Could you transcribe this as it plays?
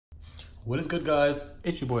What is good, guys?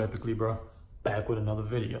 It's your boy Epically, bro, back with another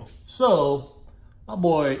video. So my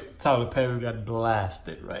boy Tyler Perry got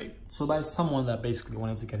blasted, right? So by someone that basically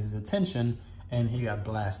wanted to get his attention, and he got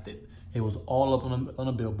blasted. It was all up on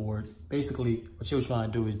a billboard. Basically, what she was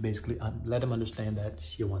trying to do is basically let him understand that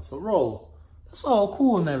she wants a role. That's all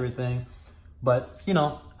cool and everything, but you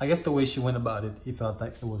know, I guess the way she went about it, he felt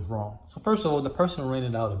like it was wrong. So first of all, the person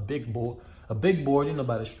rented out a big board, you know,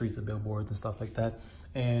 by the streets, of billboards and stuff like that,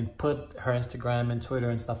 and put her Instagram and Twitter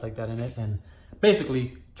and stuff like that in it, and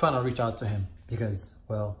basically trying to reach out to him because,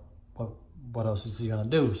 well, what else is she gonna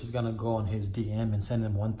do? She's gonna go on his DM and send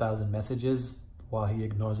him 1,000 messages while he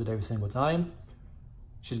ignores it every single time.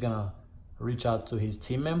 She's gonna reach out to his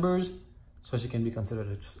team members so she can be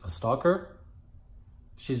considered a stalker.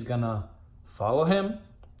 She's gonna follow him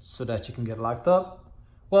so that she can get locked up.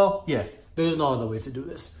 Well, yeah, there's no other way to do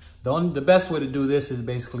this. The best way to do this is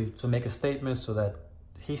basically to make a statement so that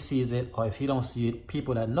he sees it, or if he don't see it,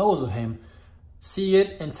 people that knows of him see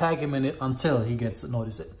it and tag him in it until he gets to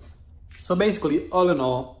notice it. So basically, all in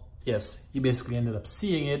all, yes, he basically ended up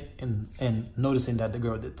seeing it and noticing that the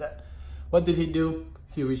girl did that. What did he do?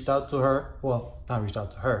 He reached out to her. Well, not reached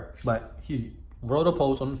out to her, but he wrote a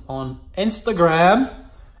post on Instagram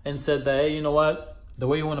and said that, hey, you know what? The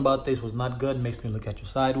way you went about this was not good. It makes me look at you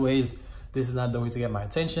sideways. This is not the way to get my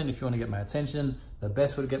attention. If you want to get my attention, the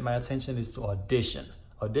best way to get my attention is to audition.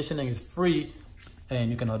 Auditioning is free,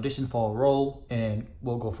 and you can audition for a role, and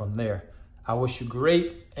we'll go from there. I wish you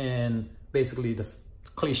great, and basically the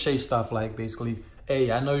cliche stuff like basically,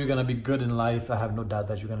 hey, I know you're gonna be good in life. I have no doubt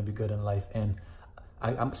that you're gonna be good in life. And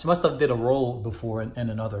she must have did a role before in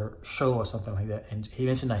another show or something like that, and he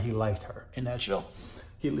mentioned that he liked her in that show.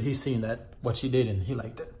 He's seen that what she did and he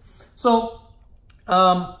liked it. So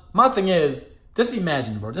my thing is, just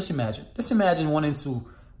imagine, bro. Just imagine wanting to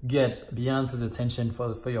get Beyonce's attention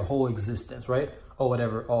for your whole existence, right? Or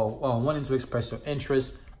whatever, or wanting to express your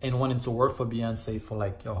interest and wanting to work for Beyonce for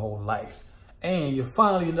like your whole life. And you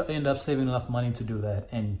finally end up saving enough money to do that.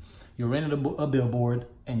 And you rented a billboard,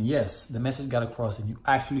 and yes, the message got across and you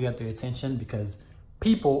actually got their attention because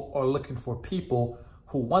people are looking for people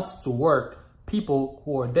who wants to work, people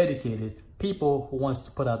who are dedicated, people who wants to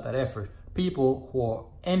put out that effort, people who are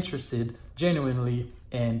interested genuinely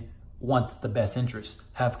and want the best interest,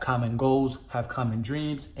 have common goals, have common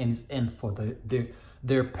dreams, and for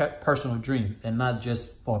their personal dream, and not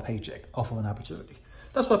just for a paycheck or for an opportunity.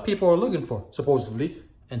 That's what people are looking for, supposedly,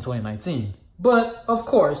 in 2019. But of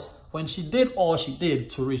course, when she did all she did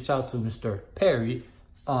to reach out to Mr. Perry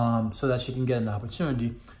so that she can get an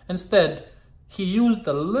opportunity, instead, he used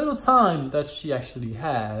the little time that she actually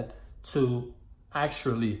had to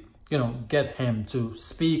actually, you know, get him to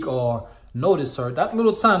speak or notice her. That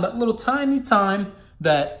little time, that little tiny time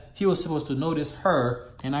that he was supposed to notice her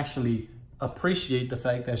and actually appreciate the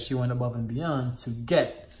fact that she went above and beyond to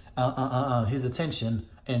get his attention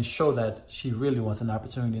and show that she really wants an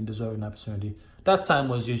opportunity and deserves an opportunity. That time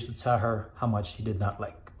was used to tell her how much he did not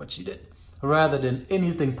like what she did, rather than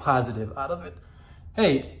anything positive out of it.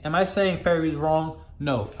 Hey, am I saying Perry's wrong?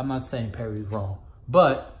 No, I'm not saying Perry's wrong.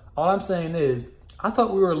 But all I'm saying is, I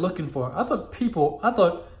thought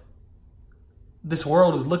this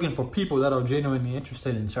world is looking for people that are genuinely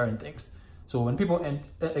interested in certain things. So when people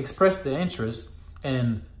express their interest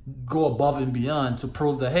and go above and beyond to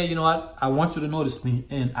prove that, hey, you know what, I want you to notice me,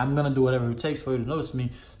 and I'm gonna do whatever it takes for you to notice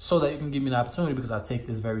me so that you can give me an opportunity because I take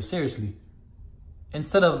this very seriously.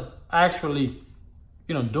 Instead of actually,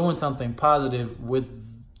 you know, doing something positive with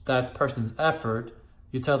that person's effort,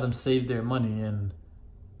 you tell them save their money, and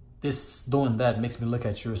doing that makes me look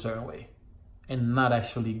at you a certain way and not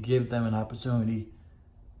actually give them an opportunity.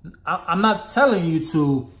 I'm not telling you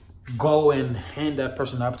to go and hand that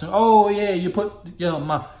person an opportunity. Oh yeah, you put, you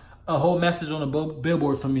know, a whole message on a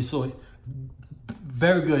billboard for me, so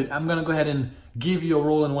very good. I'm gonna go ahead and give you a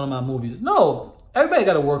role in one of my movies. No, everybody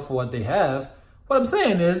got to work for what they have. What I'm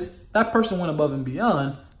saying is that person went above and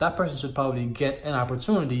beyond. That person should probably get an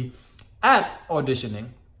opportunity at auditioning.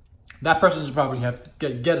 That person should probably have to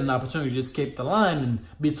get an opportunity to escape the line and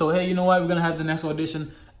be told, hey, you know what, we're gonna have the next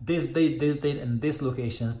audition this date, and this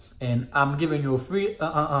location, and I'm giving you a free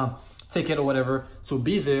ticket or whatever to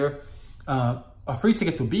be there, a free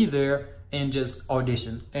ticket to be there and just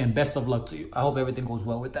audition. And best of luck to you. I hope everything goes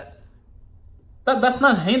well with that. That's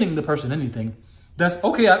not handing the person anything. That's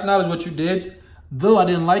okay. I acknowledge what you did. Though I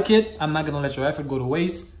didn't like it, I'm not gonna let your effort go to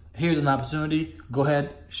waste. Here's an opportunity. Go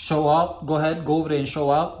ahead, show out. Go ahead, go over there and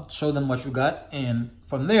show out. Show them what you got, and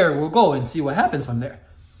from there we'll go and see what happens from there.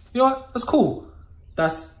 You know what? That's cool.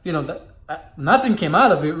 That's, you know, that nothing came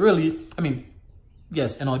out of it really. I mean,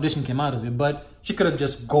 yes, an audition came out of it, but she could have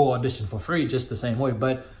just go audition for free just the same way.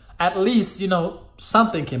 But at least, you know,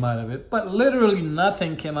 something came out of it. But literally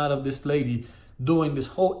nothing came out of this lady doing this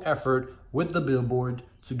whole effort with the billboard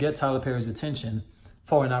to get Tyler Perry's attention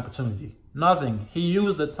for an opportunity. Nothing. He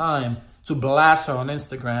used the time to blast her on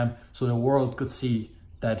Instagram so the world could see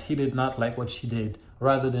that he did not like what she did,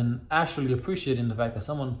 rather than actually appreciating the fact that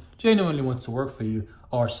someone genuinely wants to work for you,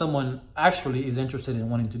 or someone actually is interested in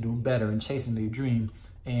wanting to do better and chasing their dream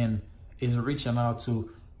and is reaching out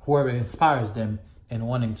to whoever inspires them and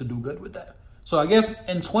wanting to do good with that. So I guess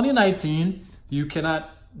in 2019,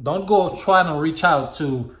 don't go trying to reach out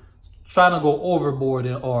to, trying to go overboard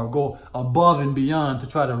or go above and beyond to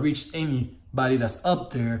try to reach anybody that's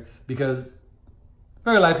up there, because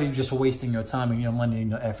very likely you're just wasting your time and your money and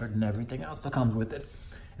your effort and everything else that comes with it.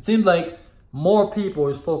 It seems like more people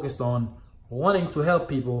is focused on wanting to help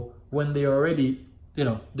people when they already, you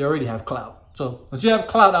know, they already have clout. So once you have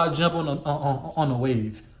clout, I'll jump on a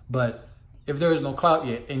wave. But if there is no clout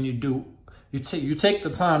yet, and you take the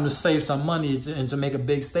time to save some money and to make a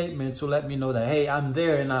big statement to let me know that, hey, I'm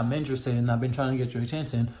there and I'm interested and I've been trying to get your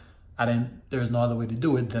attention, there's no other way to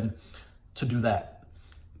do it than to do that.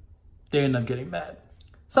 They end up getting mad.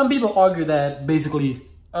 Some people argue that basically,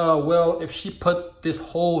 well, if she put this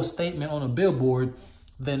whole statement on a billboard,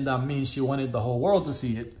 then that means she wanted the whole world to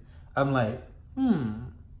see it. I'm like,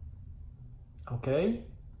 okay.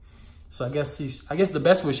 So I guess the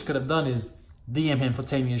best way she could have done is DM him for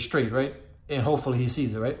 10 years straight, right? And hopefully he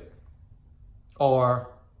sees it, right? Or,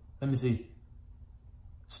 let me see,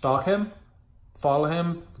 stalk him, follow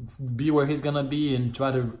him, be where he's gonna be and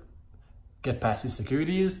try to get past his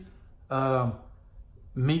securities, find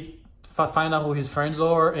out who his friends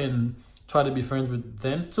are and try to be friends with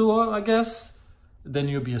them too, I guess. Then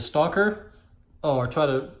you'll be a stalker, or try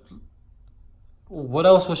to, what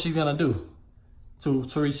else was she gonna do to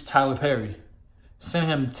reach Tyler Perry? Send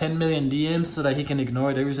him 10 million DMs so that he can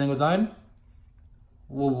ignore it every single time?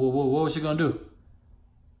 What was she gonna do?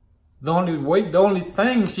 The only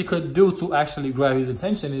thing she could do to actually grab his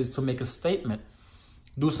attention is to make a statement.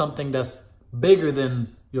 Do something that's bigger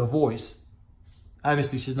than your voice.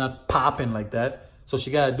 Obviously, she's not popping like that. So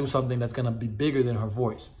she gotta do something that's gonna be bigger than her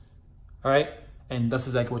voice. All right? And that's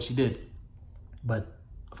exactly what she did. But,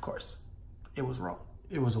 of course, it was wrong.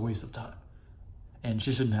 It was a waste of time. And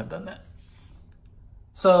she shouldn't have done that.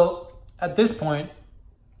 So, at this point,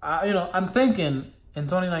 I'm thinking in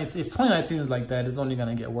 2019, if 2019 is like that, it's only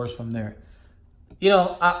gonna get worse from there. You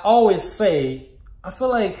know, I always say, I feel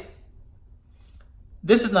like,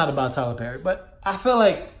 this is not about Tyler Perry, but I feel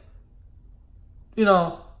like, you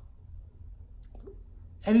know,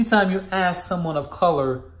 anytime you ask someone of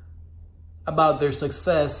color about their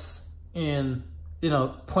success in, you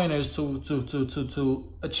know, pointers to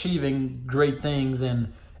achieving great things,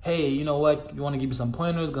 and hey, you know what, you want to give you some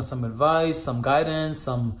pointers, got some advice, some guidance,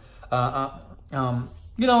 some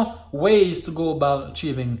you know, ways to go about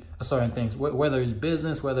achieving certain things, whether it's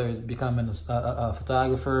business, whether it's becoming a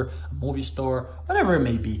photographer, a movie star, whatever it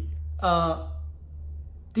may be.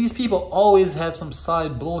 These people always have some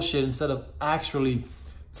side bullshit instead of actually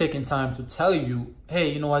taking time to tell you,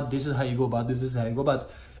 hey, you know what, this is how you go about this is how you go about it.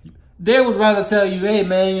 They would rather tell you, hey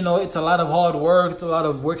man, you know, it's a lot of hard work, it's a lot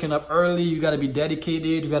of waking up early, you gotta be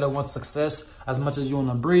dedicated, you gotta want success as much as you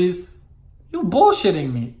wanna breathe. You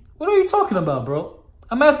bullshitting me. What are you talking about, bro?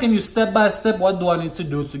 I'm asking you step by step, what do I need to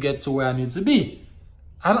do to get to where I need to be?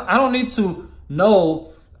 I don't need to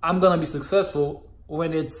know I'm gonna be successful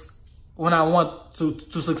when I want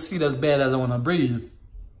to succeed as bad as I wanna breathe.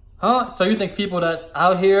 Huh? So you think people that's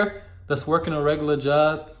out here, that's working a regular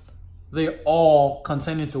job, they all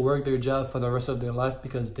continue to work their job for the rest of their life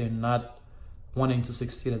because they're not wanting to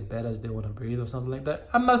succeed as bad as they want to breathe or something like that?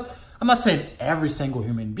 I'm not saying every single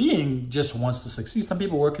human being just wants to succeed. Some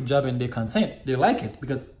people work a job and they're content. They like it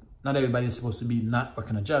because not everybody is supposed to be not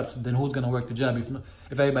working a job. So then who's going to work the job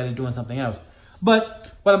if everybody's doing something else?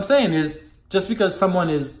 But what I'm saying is, just because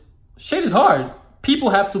shit is hard, people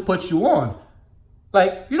have to put you on.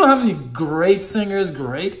 Like, you know how many great singers,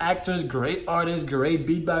 great actors, great artists, great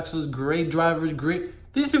beatboxers, great drivers,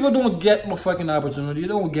 these people don't get a fucking opportunity. They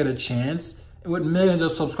don't get a chance with millions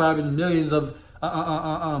of subscribers, millions of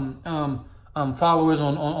followers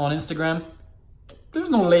on Instagram. There's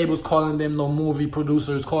no labels calling them, no movie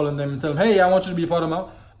producers calling them and telling them, hey, I want you to be a part of my...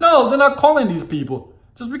 No, they're not calling these people.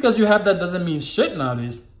 Just because you have that doesn't mean shit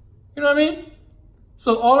nowadays. You know what I mean?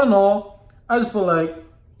 So all in all, I just feel like,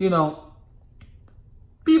 you know,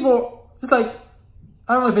 people, it's like,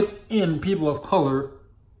 I don't know if it's in people of color.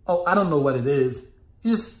 Oh, I don't know what it is.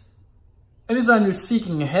 Just, anytime you're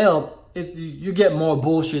seeking help, you get more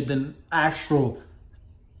bullshit than actual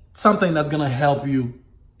something that's gonna help you,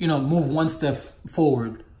 you know, move one step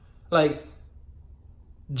forward. Like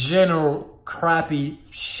general crappy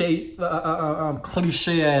cliche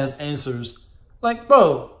ass answers. Like,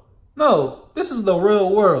 bro, no, this is the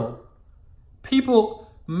real world.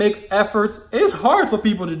 People make efforts. It's hard for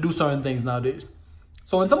people to do certain things nowadays.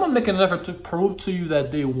 So when someone makes an effort to prove to you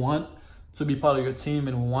that they want to be part of your team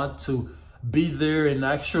and want to be there and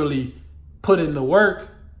actually put in the work,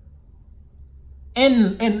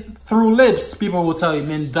 and through lips, people will tell you,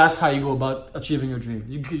 man, that's how you go about achieving your dream.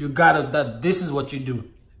 You gotta, this is what you do.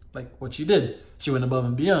 Like what she did. She went above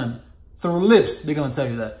and beyond. Through lips, they're gonna tell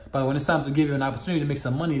you that. But when it's time to give you an opportunity to make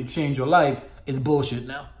some money to change your life, it's bullshit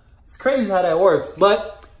now. It's crazy how that works.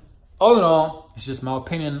 But all in all, it's just my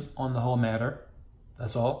opinion on the whole matter.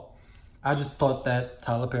 That's all. I just thought that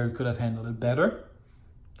Tyler Perry could have handled it better.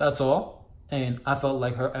 That's all. And I felt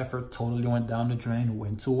like her effort totally went down the drain,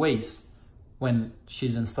 went to waste. When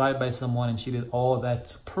she's inspired by someone and she did all that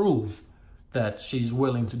to prove that she's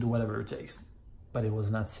willing to do whatever it takes. But it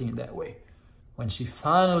was not seen that way. When she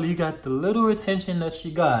finally got the little attention that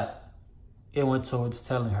she got, it went towards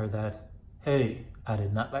telling her that, hey, I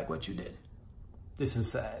did not like what you did. This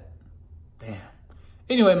is sad. Damn.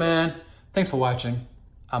 Anyway, man, thanks for watching.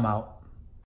 I'm out.